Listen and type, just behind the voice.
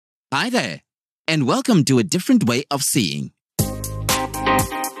Hi there, and welcome to A Different Way of Seeing.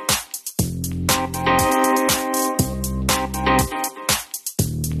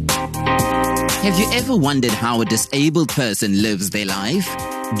 Have you ever wondered how a disabled person lives their life?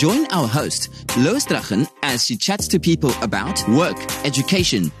 Join our host, Lois Drachen, as she chats to people about work,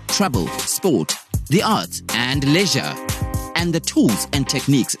 education, travel, sport, the arts, and leisure, and the tools and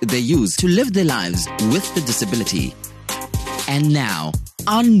techniques they use to live their lives with the disability. And now,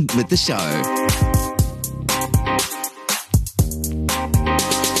 on with the show.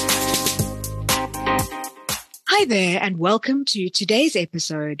 Hi there, and welcome to today's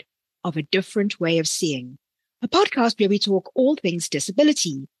episode of A Different Way of Seeing, a podcast where we talk all things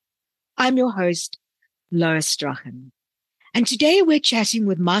disability. I'm your host, Lois Drachen. And today we're chatting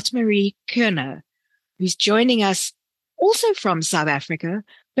with Marthe-Marie Kohne, who's joining us also from South Africa,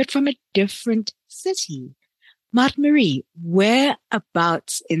 but from a different city. Marthe-Marie,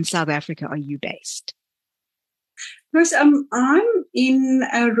 whereabouts in South Africa are you based? Because I'm in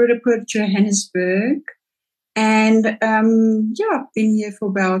Roodepoort, Johannesburg, and I've been here for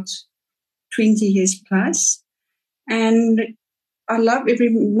about 20 years plus, and I love every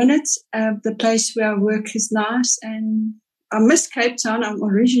minute. The place where I work is nice, and I miss Cape Town. I'm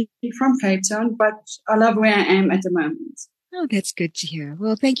originally from Cape Town, but I love where I am at the moment. Oh, that's good to hear.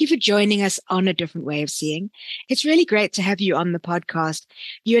 Well, thank you for joining us on A Different Way of Seeing. It's really great to have you on the podcast.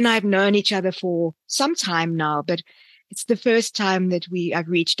 You and I have known each other for some time now, but it's the first time that I've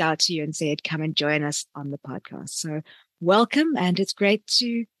reached out to you and said, come and join us on the podcast. So welcome. And it's great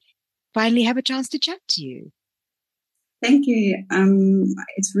to finally have a chance to chat to you. Thank you.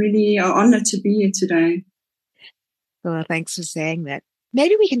 It's really an honor to be here today. Well, thanks for saying that.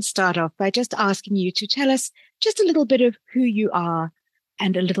 Maybe we can start off by just asking you to tell us just a little bit of who you are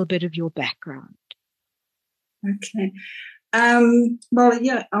and a little bit of your background. Okay. I'm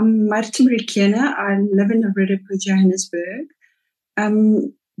Marthe-Marie Kohne. I live in Roodepoort, Johannesburg.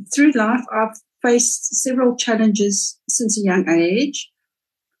 Through life, I've faced several challenges since a young age.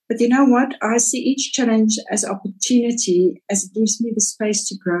 But you know what? I see each challenge as opportunity, as it gives me the space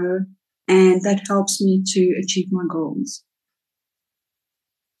to grow, and that helps me to achieve my goals.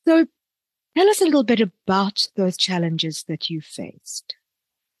 So tell us a little bit about those challenges that you faced.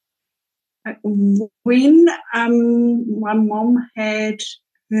 When my mom had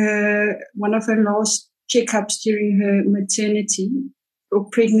one of her last checkups during her maternity or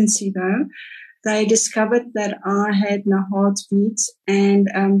pregnancy, though, they discovered that I had no heartbeat, and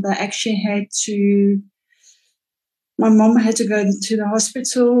they actually my mom had to go to the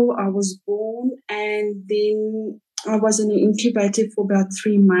hospital. I was born, and then I was in an incubator for about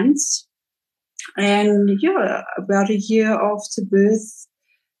 3 months. And about a year after birth,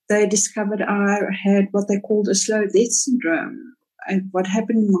 they discovered I had what they called a slow death syndrome. And what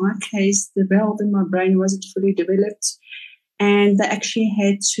happened in my case, the valve in my brain wasn't fully developed, and they actually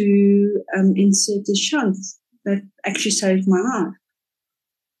had to insert a shunt that actually saved my life.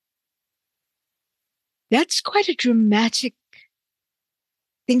 That's quite a dramatic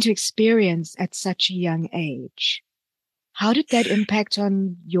thing to experience at such a young age. How did that impact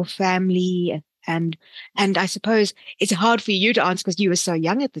on your family? And I suppose it's hard for you to answer because you were so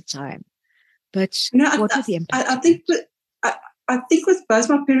young at the time. But what was the impact? I think with both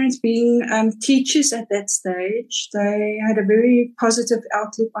my parents being teachers at that stage, they had a very positive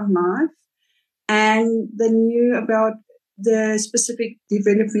outlook on life, and they knew about the specific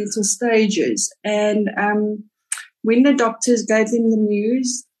developmental stages. And when the doctors gave them the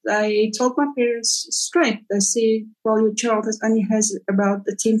news, they told my parents straight. They said, well, your child only has about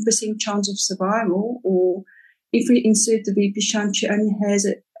a 10% chance of survival, or if we insert the VP shunt, she only has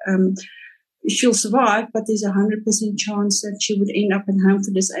she'll survive, but there's 100% chance that she would end up in home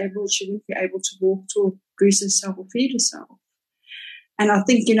for disabled. She wouldn't be able to walk, talk, dress herself, or feed herself. And I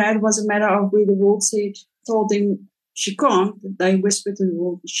think, it was a matter of where the world told them she can't, but they whispered to the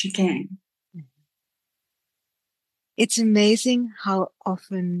world she can. It's amazing how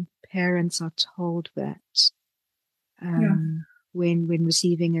often parents are told that when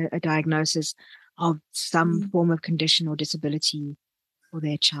receiving a diagnosis of some form of condition or disability for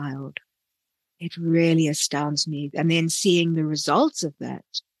their child. It really astounds me. And then seeing the results of that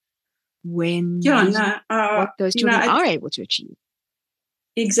when what those children are able to achieve.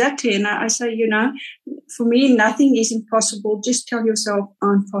 Exactly. And I say, for me, nothing is impossible. Just tell yourself,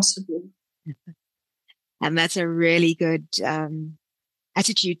 I'm possible. And that's a really good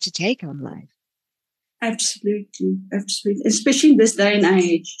attitude to take on life. Absolutely. Absolutely. Especially in this day and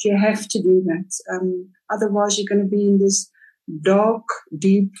age, you have to do that. Otherwise, you're going to be in this dark,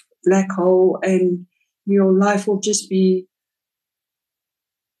 deep black hole, and your life will just be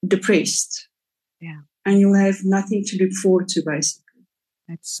depressed. Yeah. And you'll have nothing to look forward to, basically.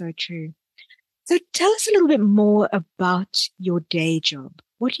 That's so true. So tell us a little bit more about your day job.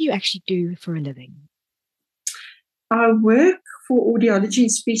 What do you actually do for a living? I work for audiology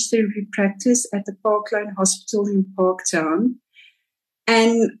and speech therapy practice at the Parkland Hospital in Parktown.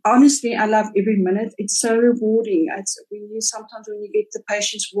 And honestly, I love every minute. It's so rewarding. It's sometimes when you get the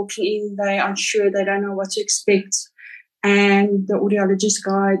patients walking in, they're unsure, they don't know what to expect. And the audiologist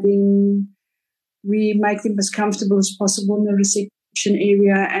guy, then we make them as comfortable as possible in the reception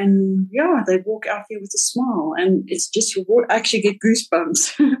area. And yeah, they walk out there with a smile. And it's just reward. I actually get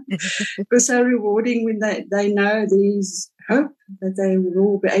goosebumps. It's so rewarding when they know there's hope that they will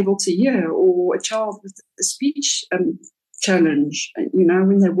all be able to hear, or a child with a speech challenge,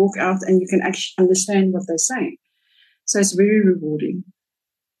 when they walk out and you can actually understand what they're saying. So it's very rewarding.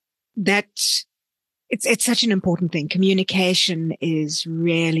 It's such an important thing. Communication is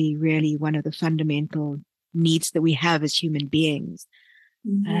really, really one of the fundamental needs that we have as human beings.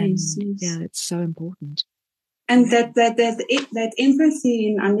 Yes, and yes. Yeah, it's so important. And that empathy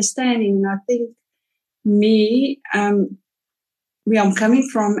and understanding. And I think where I'm coming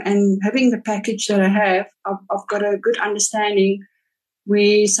from and having the package that I have, I've got a good understanding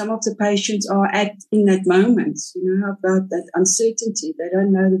where some of the patients are at in that moment, about that uncertainty. They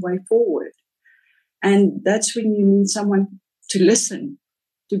don't know the way forward. And that's when you need someone to listen,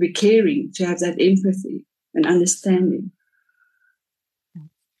 to be caring, to have that empathy and understanding.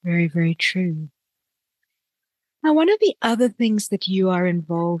 Very, very true. Now, one of the other things that you are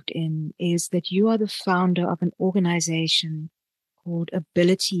involved in is that you are the founder of an organization called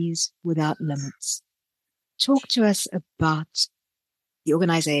Abilities Without Limits. Talk to us about the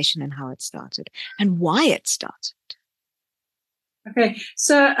organization and how it started and why it started. Okay,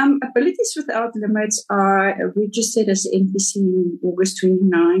 so Abilities Without Limits are registered as NPC in August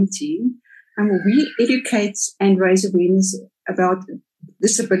 2019. We educate and raise awareness about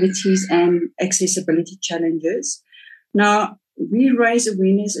disabilities and accessibility challenges. Now, we raise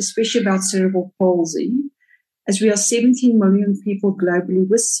awareness especially about cerebral palsy, as we are 17 million people globally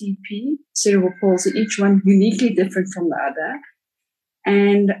with CP, cerebral palsy, each one uniquely different from the other.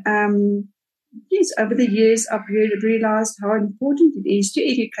 And yes, over the years, I've realized how important it is to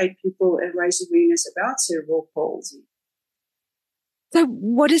educate people and raise awareness about cerebral palsy. So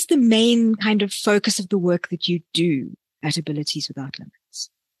what is the main kind of focus of the work that you do at Abilities Without Limits?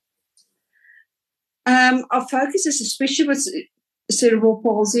 Our focus is especially with cerebral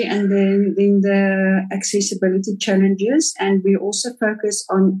palsy and then the accessibility challenges. And we also focus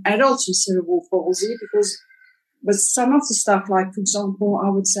on adults with cerebral palsy because with some of the stuff, like, for example, I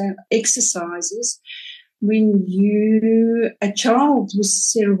would say exercises, when a child with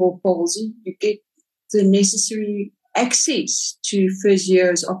cerebral palsy, you get the necessary access to first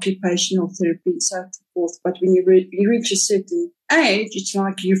year's occupational therapy and so forth. But when you reach a certain age, it's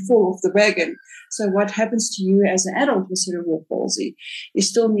like you fall off the wagon. So what happens to you as an adult with cerebral palsy? You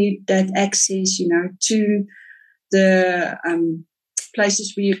still need that access, to the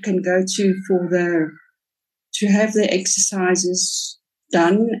places where you can go to have the exercises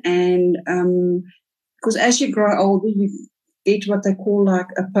done. And because as you grow older, you get what they call like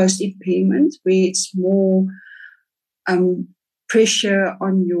a post-impairment, where it's more pressure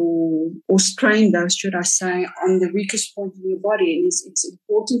on or strain, though, should I say, on the weakest point in your body. And it's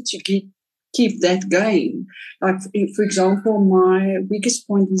important to keep that going. Like, for example, my weakest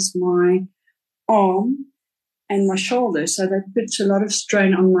point is my arm and my shoulder. So that puts a lot of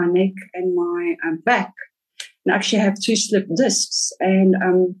strain on my neck and my back. And I actually have 2 slip discs. And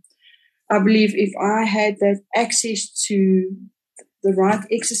I believe if I had that access to the right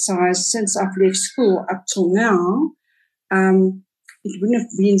exercise since I've left school up till now, it wouldn't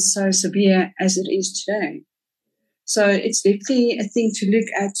have been so severe as it is today. So it's definitely a thing to look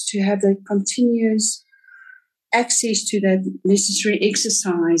at, to have that continuous access to that necessary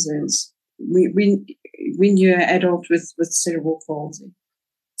exercises when you're an adult with cerebral palsy.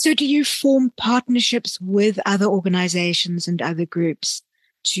 So do you form partnerships with other organizations and other groups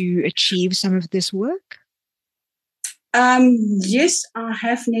to achieve some of this work? Yes, I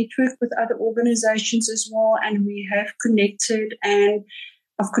have networked with other organizations as well, and we have connected, and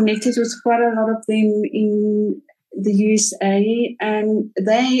I've connected with quite a lot of them in the USA, and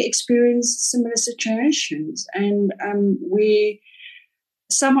they experience similar situations. And where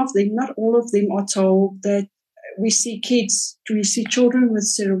some of them, not all of them, are told that we see children with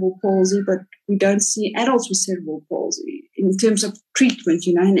cerebral palsy, but we don't see adults with cerebral palsy in terms of treatment,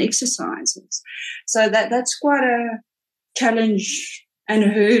 and exercises. So that's quite a challenge and a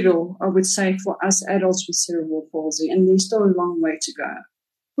hurdle, I would say, for us adults with cerebral palsy, and there's still a long way to go.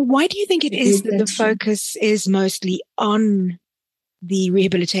 Why do you think it is that the That's true. focus is mostly on the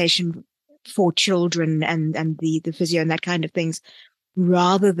rehabilitation for children and the physio and that kind of things,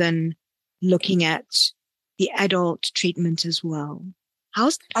 rather than looking at the adult treatment as well?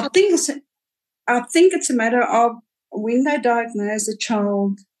 How's I that? think it's a matter of when they diagnose a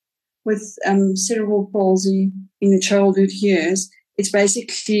child with cerebral palsy in the childhood years, it's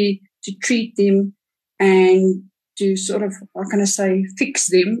basically to treat them and to sort of, how can I say, fix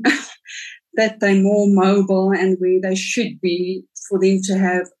them, that they're more mobile and where they should be for them to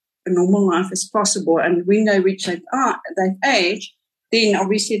have a normal life as possible. And when they reach that age, then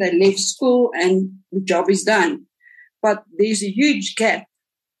obviously they left school and the job is done. But there's a huge gap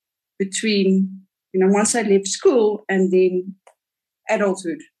between, once they left school and then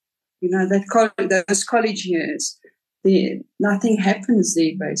adulthood. Those college years, nothing happens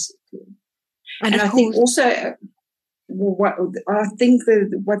there basically. And I think also what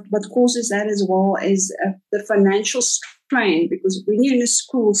causes that as well is the financial strain, because when you're in a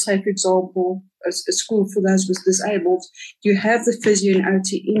school, say for example, a school for those with disabled, you have the physio and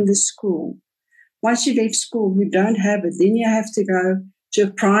OT in the school. Once you leave school, you don't have it. Then you have to go to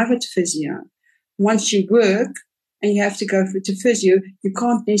a private physio. Once you work and you have to go to physio, you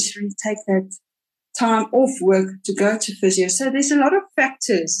can't necessarily take that time off work to go to physio. So there's a lot of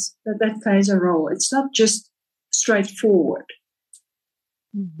factors that plays a role. It's not just straightforward.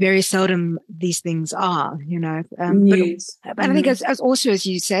 Very seldom these things are, Yes. But I think as also, as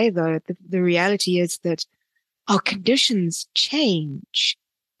you say, though, the reality is that our conditions change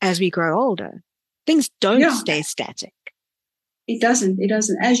as we grow older. Things don't stay static. It doesn't.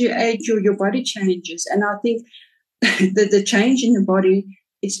 As you age, your body changes. And I think the change in the body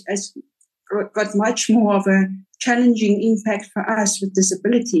has got much more of a challenging impact for us with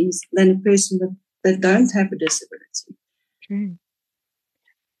disabilities than a person that don't have a disability. True.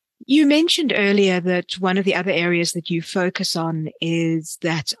 You mentioned earlier that one of the other areas that you focus on is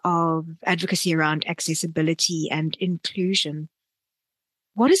that of advocacy around accessibility and inclusion.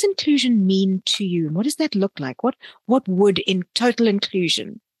 What does inclusion mean to you? And what does that look like? What would in total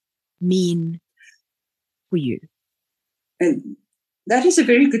inclusion mean for you? And that is a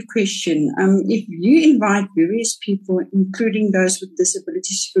very good question. If you invite various people, including those with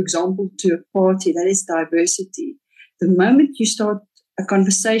disabilities, for example, to a party, that is diversity. The moment you start a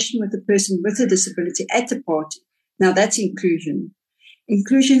conversation with a person with a disability at a party, now that's inclusion.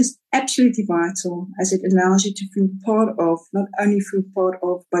 Inclusion is absolutely vital, as it allows you to feel part of, not only feel part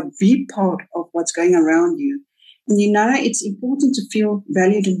of, but be part of what's going around you. And it's important to feel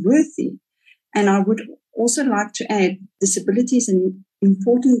valued and worthy. And I would also like to add, disability is an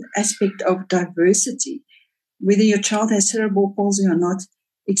important aspect of diversity. Whether your child has cerebral palsy or not,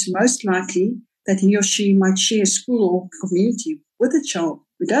 it's most likely that he or she might share a school or community with a child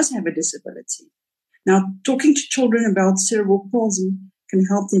who does have a disability. Now, talking to children about cerebral palsy can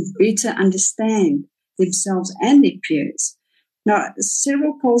help them better understand themselves and their peers. Now,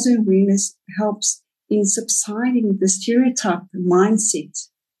 cerebral palsy awareness helps in subsiding the stereotype mindset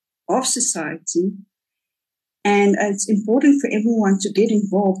of society, and it's important for everyone to get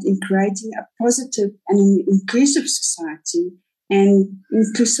involved in creating a positive and an inclusive society, and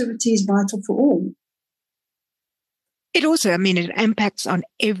inclusivity is vital for all. It also, it impacts on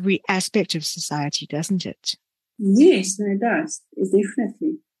every aspect of society, doesn't it? Yes, it does.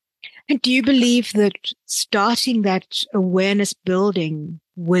 Definitely. And do you believe that starting that awareness building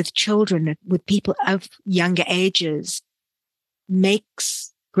with children, with people of younger ages,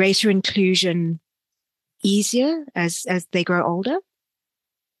 makes greater inclusion easier as they grow older?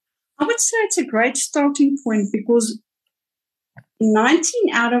 I would say it's a great starting point, because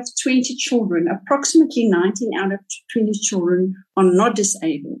 19 out of 20 children, approximately 19 out of 20 children are not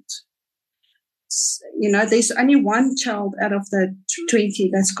disabled. There's only one child out of the 20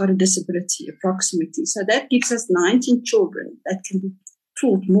 that's got a disability, approximately. So that gives us 19 children that can be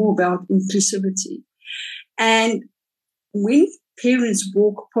taught more about inclusivity. And when parents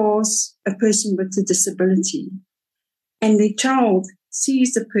walk past a person with a disability and the child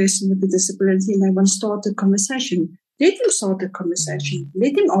sees the person with the disability and they want to start a conversation, let them start a conversation.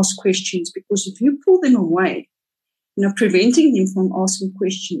 Let them ask questions, because if you pull them away, preventing them from asking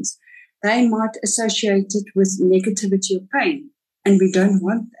questions, they might associate it with negativity or pain, and we don't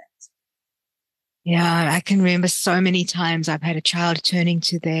want that. Yeah, I can remember so many times I've had a child turning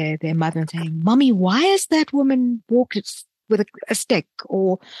to their mother and saying, "Mommy, why is that woman walking with a stick?"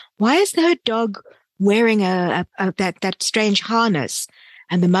 Or, "Why is her dog wearing that strange harness?"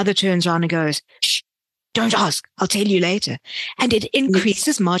 And the mother turns around and goes, "Shh, don't ask. I'll tell you later." And it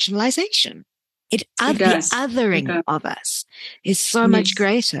increases marginalization. The othering of us is so much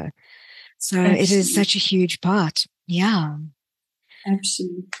greater. So Absolutely. It is such a huge part. Yeah.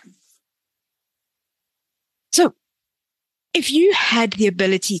 Absolutely. So if you had the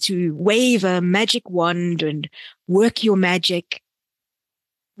ability to wave a magic wand and work your magic,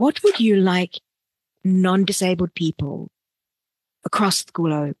 what would you like non-disabled people across the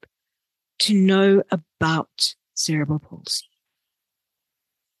globe to know about cerebral palsy?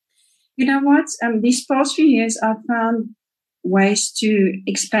 You know what? These past few years, I've found ways to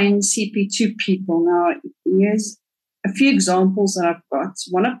explain CP to people. Now, here's a few examples that I've got.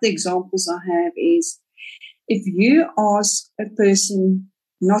 One of the examples I have is if you ask a person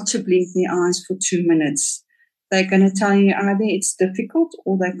not to blink their eyes for 2 minutes, they're going to tell you either it's difficult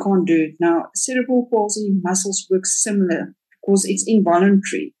or they can't do it. Now, cerebral palsy muscles work similar because it's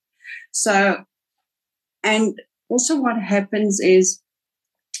involuntary. So, and also what happens is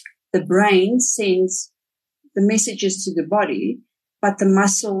the brain sends the messages to the body, but the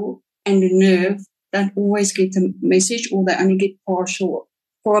muscle and the nerve don't always get the message, or they only get partial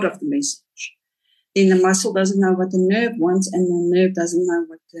part of the message. Then the muscle doesn't know what the nerve wants, and the nerve doesn't know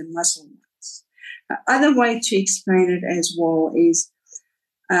what the muscle wants. Another way to explain it as well is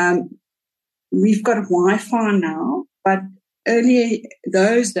we've got Wi-Fi now, but earlier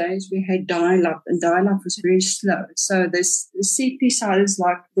those days we had dial-up, and dial-up was very slow. So the CP side is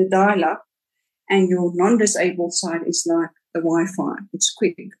like the dial-up, and your non-disabled side is like the Wi-Fi. It's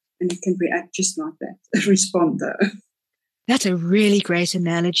quick, and it can react just like that, respond though. That's a really great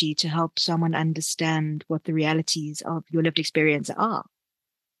analogy to help someone understand what the realities of your lived experience are.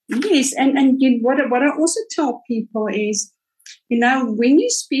 Yes, and what I also tell people is, when you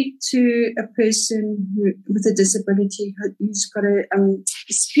speak to a person with a disability who's got a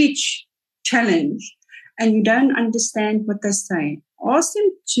speech challenge and you don't understand what they say, ask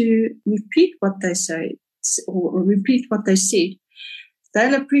them to repeat what they say or repeat what they said.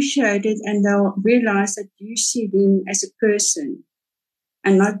 They'll appreciate it and they'll realize that you see them as a person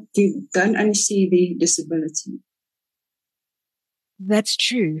and you don't only see the disability. That's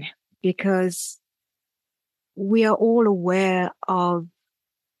true, because we are all aware of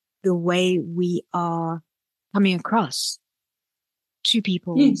the way we are coming across to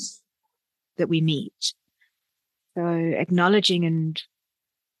people that we meet. So acknowledging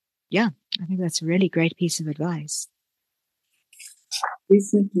I think that's a really great piece of advice.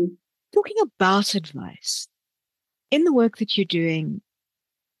 Definitely. Talking about advice, in the work that you're doing,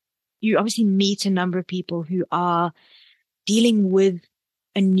 you obviously meet a number of people who are dealing with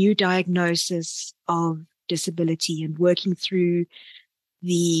a new diagnosis of disability and working through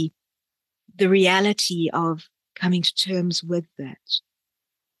the reality of coming to terms with that.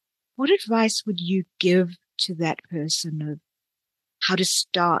 What advice would you give to that person of how to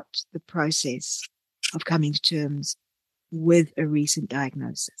start the process of coming to terms with a recent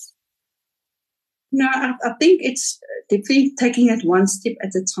diagnosis? No, I think it's definitely taking it one step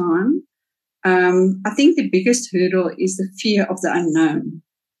at a time. I think the biggest hurdle is the fear of the unknown.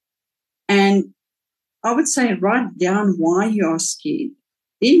 And I would say write down why you are scared.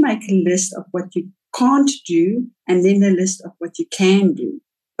 Then make a list of what you can't do and then a list of what you can do.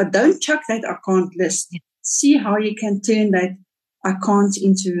 But don't chuck that I can't list. See how you can turn that I can't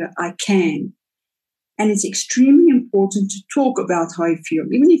into a I can. And it's extremely important to talk about how you feel,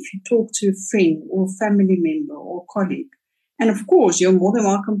 even if you talk to a friend or a family member or colleague. And of course, you're more than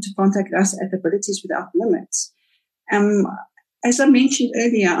welcome to contact us at Abilities Without Limits. As I mentioned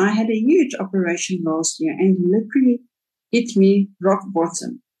earlier, I had a huge operation last year and literally hit me rock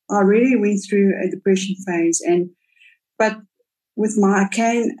bottom. I really went through a depression phase, but with my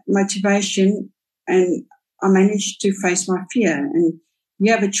motivation, and I managed to face my fear. And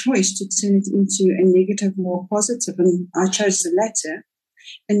you have a choice to turn it into a negative or positive, and I chose the latter.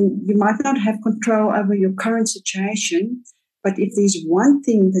 And you might not have control over your current situation, but if there's one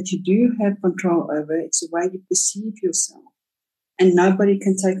thing that you do have control over, it's the way you perceive yourself. And nobody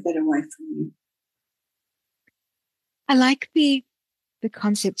can take that away from you. I like the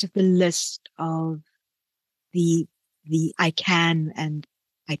concept of the list of the I can and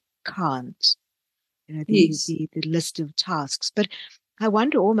I can't. The list of tasks. But I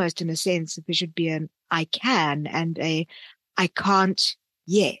wonder almost in a sense if there should be an I can and a I can't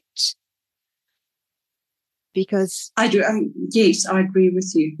yet. Because I do. Yes, I agree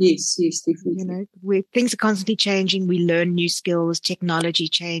with you. Yes, definitely. Things are constantly changing. We learn new skills. Technology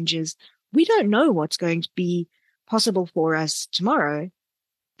changes. We don't know what's going to be possible for us tomorrow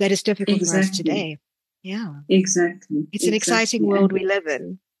that is difficult for us today. Yeah. Exactly. It's an exciting world we live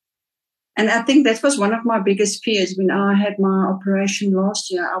in. And I think that was one of my biggest fears when I had my operation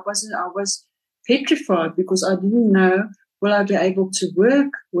last year. I was petrified because I didn't know, will I be able to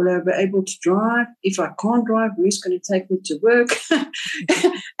work? Will I be able to drive? If I can't drive, who's going to take me to work?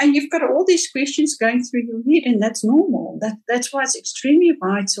 And you've got all these questions going through your head, and that's normal. That's why it's extremely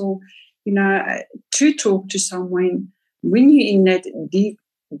vital, to talk to someone when you're in that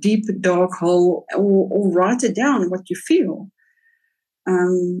deep, dark hole, or write it down what you feel.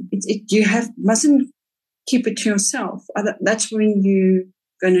 Mustn't keep it to yourself. That's when you're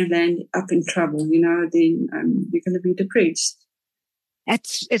going to land up in trouble, then you're going to be depressed.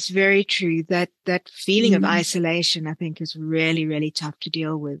 It's very true. That feeling of isolation, I think, is really, really tough to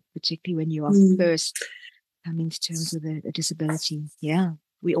deal with, particularly when you are first coming to terms with a disability. Yeah,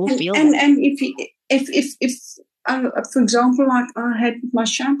 we all feel that. And if for example, like I had with my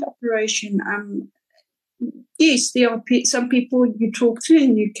shunt operation, yes, there are some people you talk to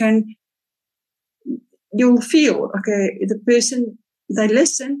and you'll feel, okay, the person, they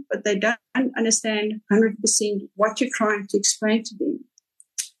listen, but they don't understand 100% what you're trying to explain to them.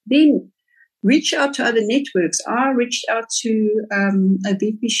 Then reach out to other networks. I reached out to a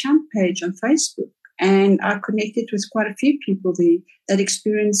VP Shunt page on Facebook, and I connected with quite a few people there that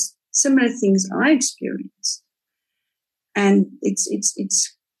experienced similar things I experienced. And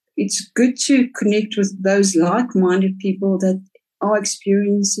it's good to connect with those like-minded people that are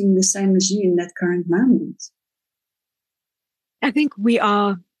experiencing the same as you in that current moment. I think we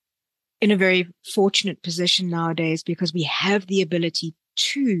are in a very fortunate position nowadays because we have the ability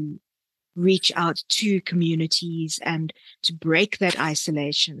to reach out to communities and to break that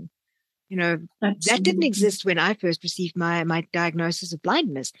isolation. That didn't exist when I first received my diagnosis of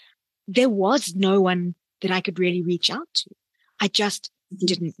blindness. There was no one that I could really reach out to. I just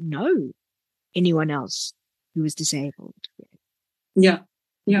didn't know anyone else who was disabled. Yeah.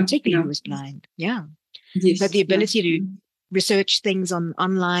 Particularly who was blind. Yeah. Yes. But the ability to research things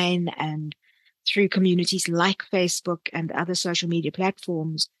online and through communities like Facebook and other social media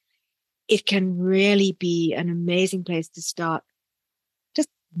platforms, it can really be an amazing place to start, just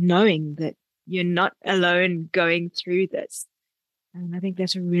knowing that you're not alone going through this. And I think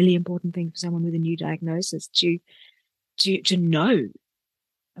that's a really important thing for someone with a new diagnosis to know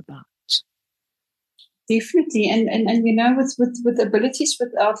about. Definitely. And with abilities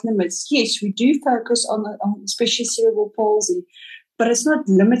without limits, yes, we do focus on especially cerebral palsy, but it's not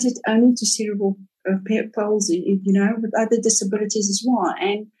limited only to cerebral palsy, with other disabilities as well.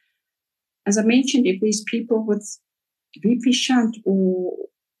 And as I mentioned, if there's people with VP shunt, or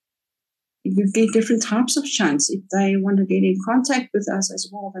you get different types of shunts, if they want to get in contact with us as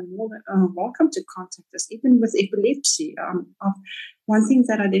well, they're more than welcome to contact us. Even with epilepsy, one thing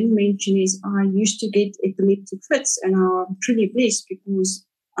that I didn't mention is I used to get epileptic fits, and I'm truly blessed because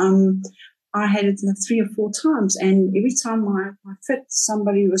I had it like 3 or 4 times, and every time I fit,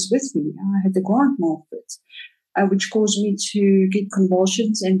 somebody was with me. I had the grand mal fit, which caused me to get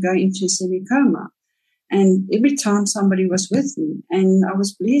convulsions and go into semi-coma. And every time somebody was with me, and I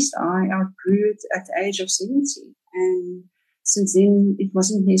was blessed, I outgrew it at the age of 70. And since then, it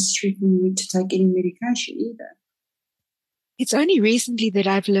wasn't necessary for me to take any medication either. It's only recently that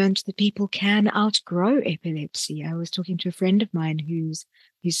I've learned that people can outgrow epilepsy. I was talking to a friend of mine whose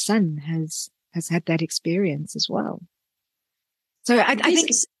son has had that experience as well. So I think...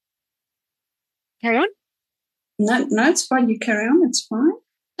 Carry on? No, it's fine. You carry on. It's fine.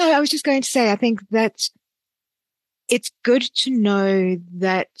 No, I was just going to say, I think that it's good to know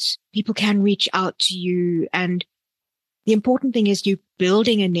that people can reach out to you. And the important thing is you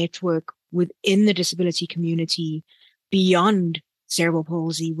building a network within the disability community beyond cerebral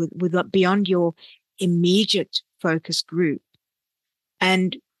palsy, beyond your immediate focus group.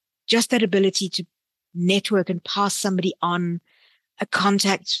 And just that ability to network and pass somebody on a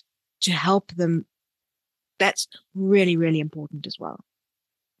contact to help them, that's really, really important as well.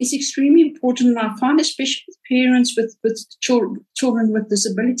 It's extremely important. And I find, especially with parents with children with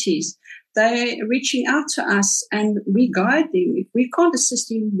disabilities, they're reaching out to us and we guide them. If we can't assist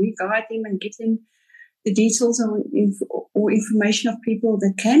them, we guide them and give them the details or information of people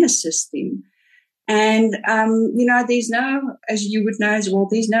that can assist them. And, there's no, as you would know as well,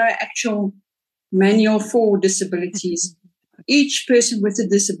 there's no actual manual for disabilities. Each person with a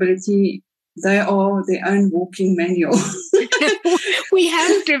disability, they are their own walking manual. We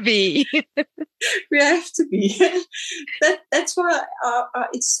have to be. We have to be. That's why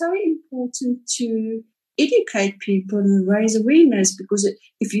it's so important to educate people and raise awareness, because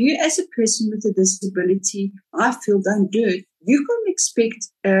if you as a person with a disability, I feel, don't do it, you can't expect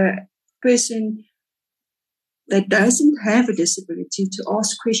a person that doesn't have a disability to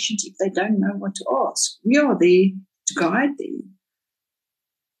ask questions if they don't know what to ask. We are there to guide them.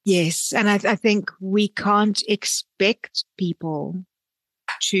 Yes. And I think we can't expect people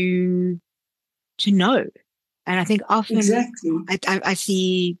to know. And I think often Exactly. I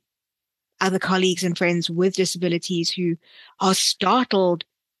see other colleagues and friends with disabilities who are startled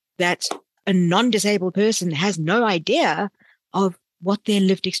that a non-disabled person has no idea of what their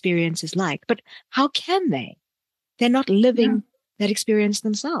lived experience is like. But how can they? They're not living that experience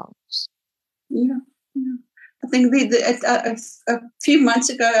themselves. Yeah. I think a few months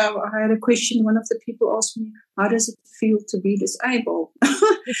ago, I had a question. One of the people asked me, how does it feel to be disabled?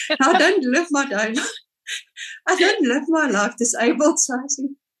 I don't live my life disabled. So I said,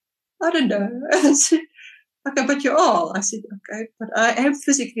 I don't know. I said, okay, but you are. I said, okay, but I am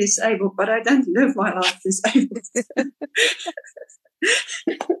physically disabled, but I don't live my life disabled.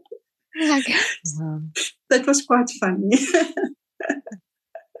 That was quite funny.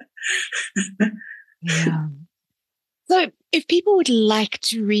 Yeah. So if people would like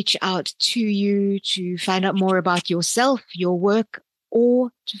to reach out to you to find out more about yourself, your work,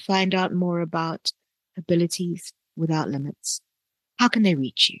 or to find out more about Abilities Without Limits, how can they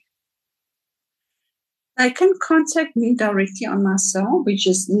reach you? They can contact me directly on my cell, which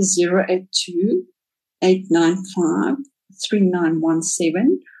is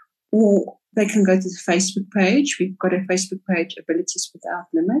 082-895-3917, or they can go to the Facebook page. We've got a Facebook page, Abilities Without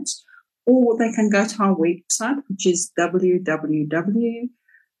Limits, or they can go to our website, which is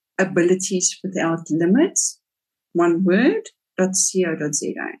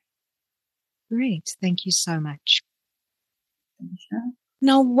www.abelitieswithoutlimits.co.za. Great. Thank you so much.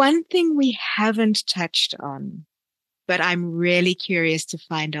 Now, one thing we haven't touched on, but I'm really curious to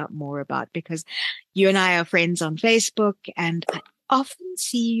find out more about, because you and I are friends on Facebook, and I often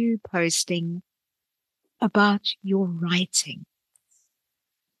see you posting about your writing.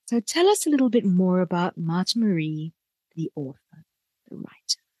 So tell us a little bit more about Marthe-Marie, the author, the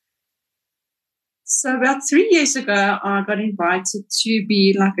writer. So about 3 years ago, I got invited to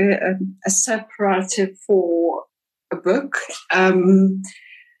be like a sub-writer for a book.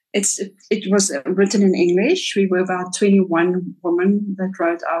 It was written in English. We were about 21 women that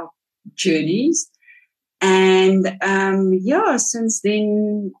wrote our journeys. And since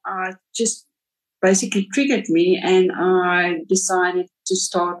then, I just basically triggered me, and I decided to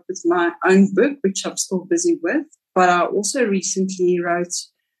start with my own book, which I'm still busy with. But I also recently wrote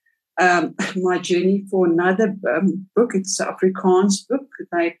my journey for another book. It's an Afrikaans book.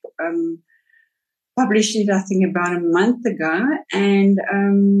 They published it, I think, about a month ago. And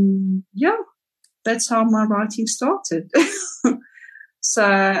that's how my writing started. So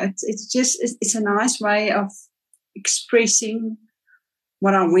it's a nice way of expressing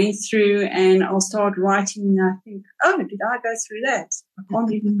what I went through, and I'll start writing and I think, oh, did I go through that? I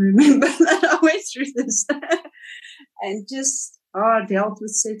can't even remember that I went through this. And just dealt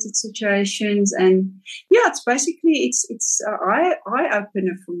with certain situations, and it's basically it's an eye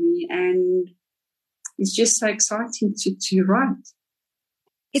opener for me, and it's just so exciting to write.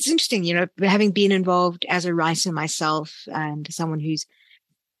 It's interesting, having been involved as a writer myself and someone who's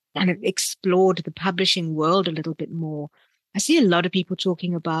kind of explored the publishing world a little bit more. I see a lot of people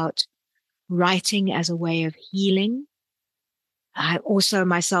talking about writing as a way of healing. I also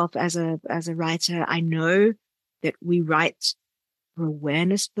myself as a writer, I know that we write for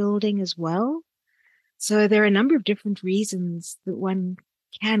awareness building as well. So there are a number of different reasons that one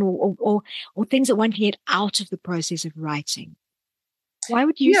can, or things that one can get out of the process of writing. Why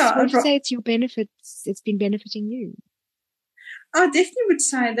would you say it's your benefits? It's been benefiting you. I definitely would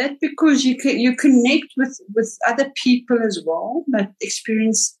say that, because you connect with other people as well that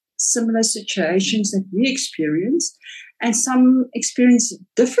experience similar situations that we experience, and some experience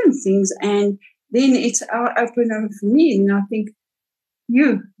different things, and then it's our opener for me. And I think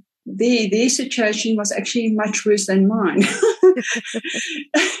their situation was actually much worse than mine.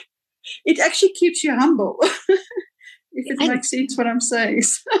 It actually keeps you humble, if it makes sense what I'm saying.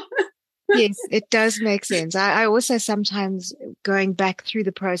 Yes, it does make sense. I also sometimes, going back through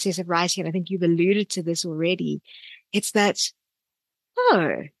the process of writing, and I think you've alluded to this already, it's that,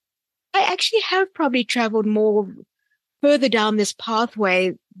 I actually have probably traveled more further down this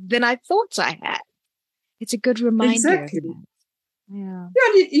pathway than I thought I had. It's a good reminder. Exactly. Of that. Yeah.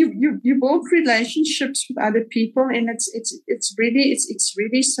 You build relationships with other people, and it's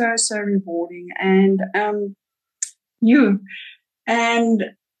really so rewarding, and and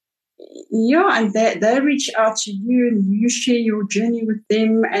they reach out to you, and you share your journey with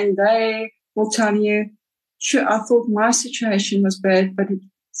them, and they will tell you, sure, I thought my situation was bad, but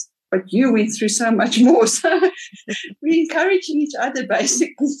you went through so much more. So we're encouraging each other,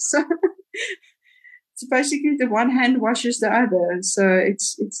 basically. So basically the one hand washes the other. So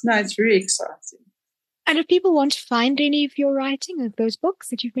it's very exciting. And if people want to find any of your writing, of those books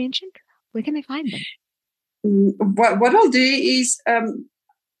that you've mentioned, where can they find them? What I'll do is, I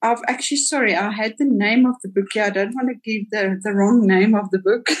had the name of the book here. I don't want to give the wrong name of the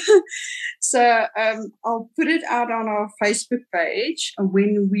book. So I'll put it out on our Facebook page.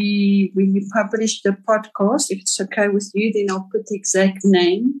 When we publish the podcast, if it's okay with you, then I'll put the exact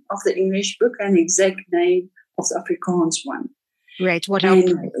name of the English book and the exact name of the Afrikaans one. Great. What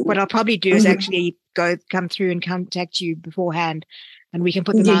I'll probably do is actually come through and contact you beforehand, and we can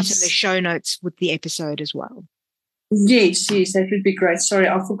put them out in the show notes with the episode as well. Yes, that would be great. Sorry,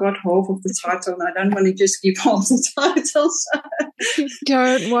 I forgot half of the title, and I don't want to just give half the titles.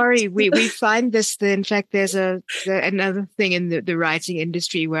 Don't worry. We find this. In fact, there's another thing in the writing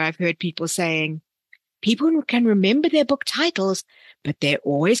industry where I've heard people saying people can remember their book titles, but they're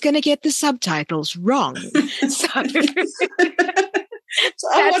always going to get the subtitles wrong. So I'm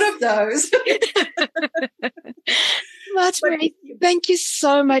one of those. Marthe-Marie, thank you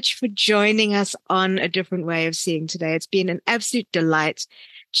so much for joining us on A Different Way of Seeing today. It's been an absolute delight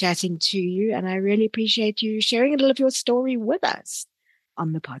chatting to you, and I really appreciate you sharing a little of your story with us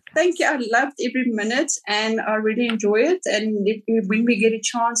on the podcast. Thank you. I loved every minute, and I really enjoy it. And when we get a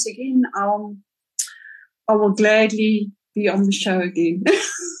chance again, I will gladly be on the show again.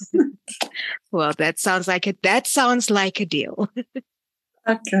 Well, that sounds like a deal.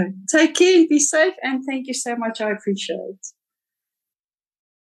 Okay. Take care and be safe, and thank you so much. I appreciate it.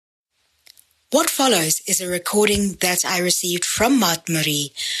 What follows is a recording that I received from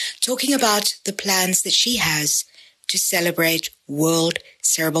Marthe-Marie talking about the plans that she has to celebrate World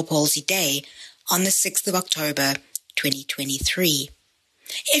Cerebral Palsy Day on the 6th of October, 2023.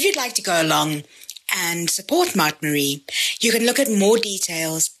 If you'd like to go along and support Marthe-Marie, you can look at more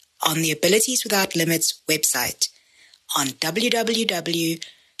details on the Abilities Without Limits website on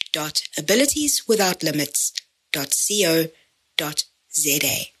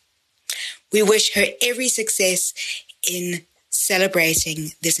www.abilitieswithoutlimits.co.za. We wish her every success in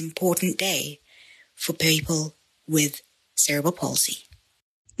celebrating this important day for people with cerebral palsy.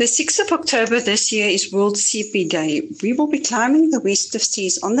 The 6th of October this year is World CP Day. We will be climbing the West of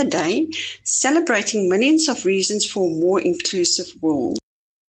Seas on the day, celebrating millions of reasons for a more inclusive world.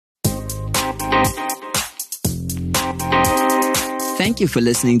 Thank you for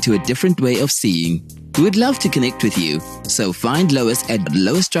listening to A Different Way of Seeing. We would love to connect with you, so find Lois at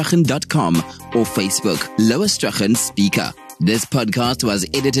loisstrachen.com or Facebook, Lois Strachen Speaker. This podcast was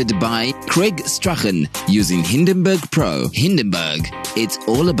edited by Craig Strachen using Hindenburg Pro. Hindenburg, it's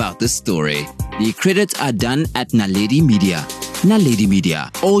all about the story. The credits are done at Naledi Media. Naledi Media,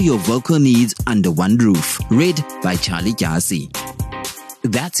 all your vocal needs under one roof. Read by Charlie Gyasi.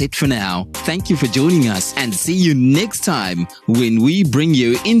 That's it for now. Thank you for joining us, and see you next time when we bring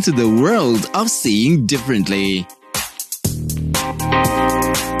you into the world of seeing differently.